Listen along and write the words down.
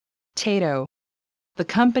Potato. The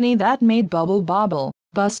company that made Bubble Bobble,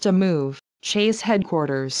 Bust a Move, Chase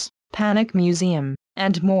Headquarters, Panic Museum,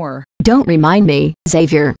 and more. Don't remind me,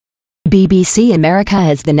 Xavier. BBC America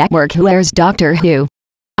is the network who airs Doctor Who.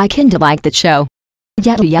 I kinda like that show.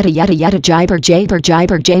 Yada yada yada yada jibber jabber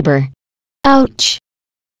jibber jabber. Ouch.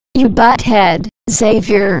 You butthead,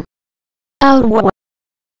 Xavier. Oh.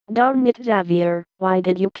 Darn it, Xavier, why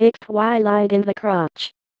did you kick Twilight in the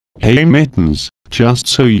crotch? Hey Mittens, just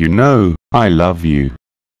so you know, I love you.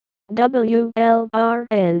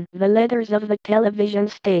 WLRN, the letters of the television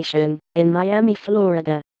station, in Miami,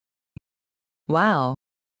 Florida. Wow.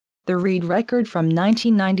 The Reed record from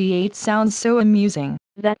 1998 sounds so amusing.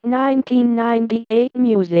 That 1998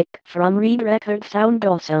 music from Reed record sound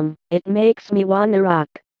awesome. It makes me wanna rock.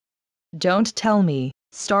 Don't tell me,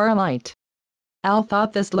 Starlight. Al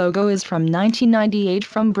thought this logo is from 1998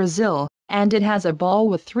 from Brazil, and it has a ball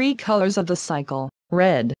with 3 colors of the cycle,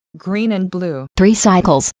 red, green and blue. 3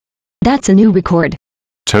 cycles. That's a new record.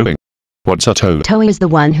 Toei. What's a Toei? Toei is the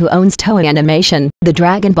one who owns Toei Animation, the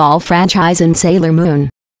Dragon Ball franchise and Sailor Moon.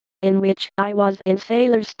 In which I was in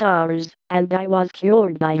Sailor Stars, and I was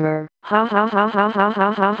cured by her. Ha ha ha ha ha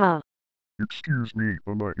ha ha ha. Excuse me,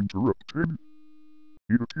 am I interrupted?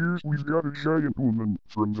 It appears we've got a giant woman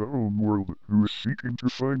from the home world who is seeking to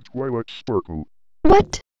find Twilight Sparkle.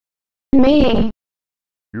 What? Me?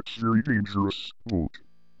 It's very dangerous, Bolt.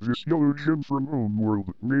 This yellow gem from home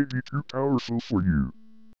world may be too powerful for you.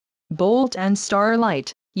 Bolt and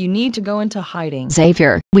Starlight, you need to go into hiding.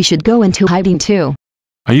 Xavier, we should go into hiding too.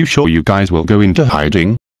 Are you sure you guys will go into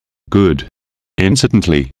hiding? Good.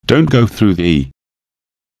 Incidentally, don't go through the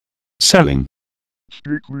selling.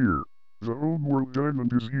 Stay clear. The home world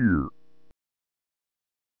diamond is here.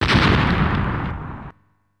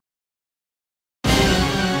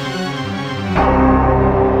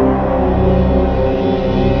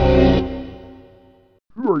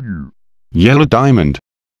 Who are you? Yellow diamond.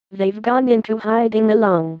 They've gone into hiding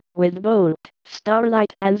along with Bolt,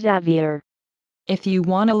 Starlight and Xavier. If you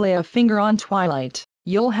wanna lay a finger on Twilight,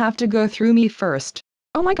 you'll have to go through me first.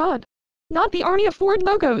 Oh my god. Not the army of Ford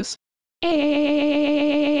logos.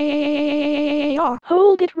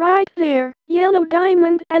 Hold it right there, Yellow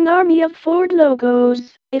Diamond, an army of Ford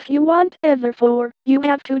logos. If you want Everfour, you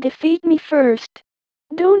have to defeat me first.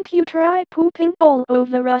 Don't you try pooping all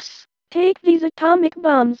over us. Take these atomic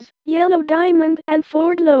bombs, Yellow Diamond and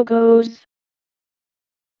Ford logos.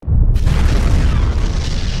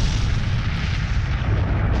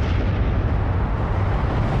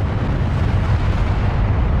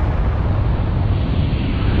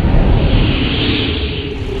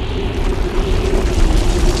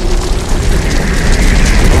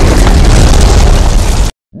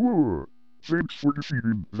 Whoa! Thanks for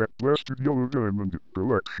defeating that blasted yellow diamond,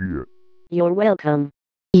 Galaxia. You're welcome.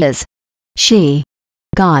 Is she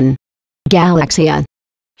gone? Galaxia.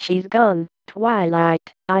 She's gone, Twilight.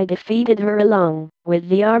 I defeated her along with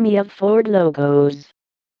the army of Ford logos.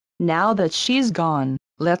 Now that she's gone,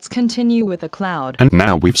 let's continue with the cloud. And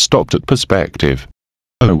now we've stopped at perspective.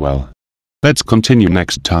 Oh well. Let's continue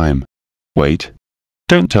next time. Wait.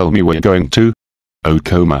 Don't tell me we're going to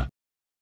Okoma.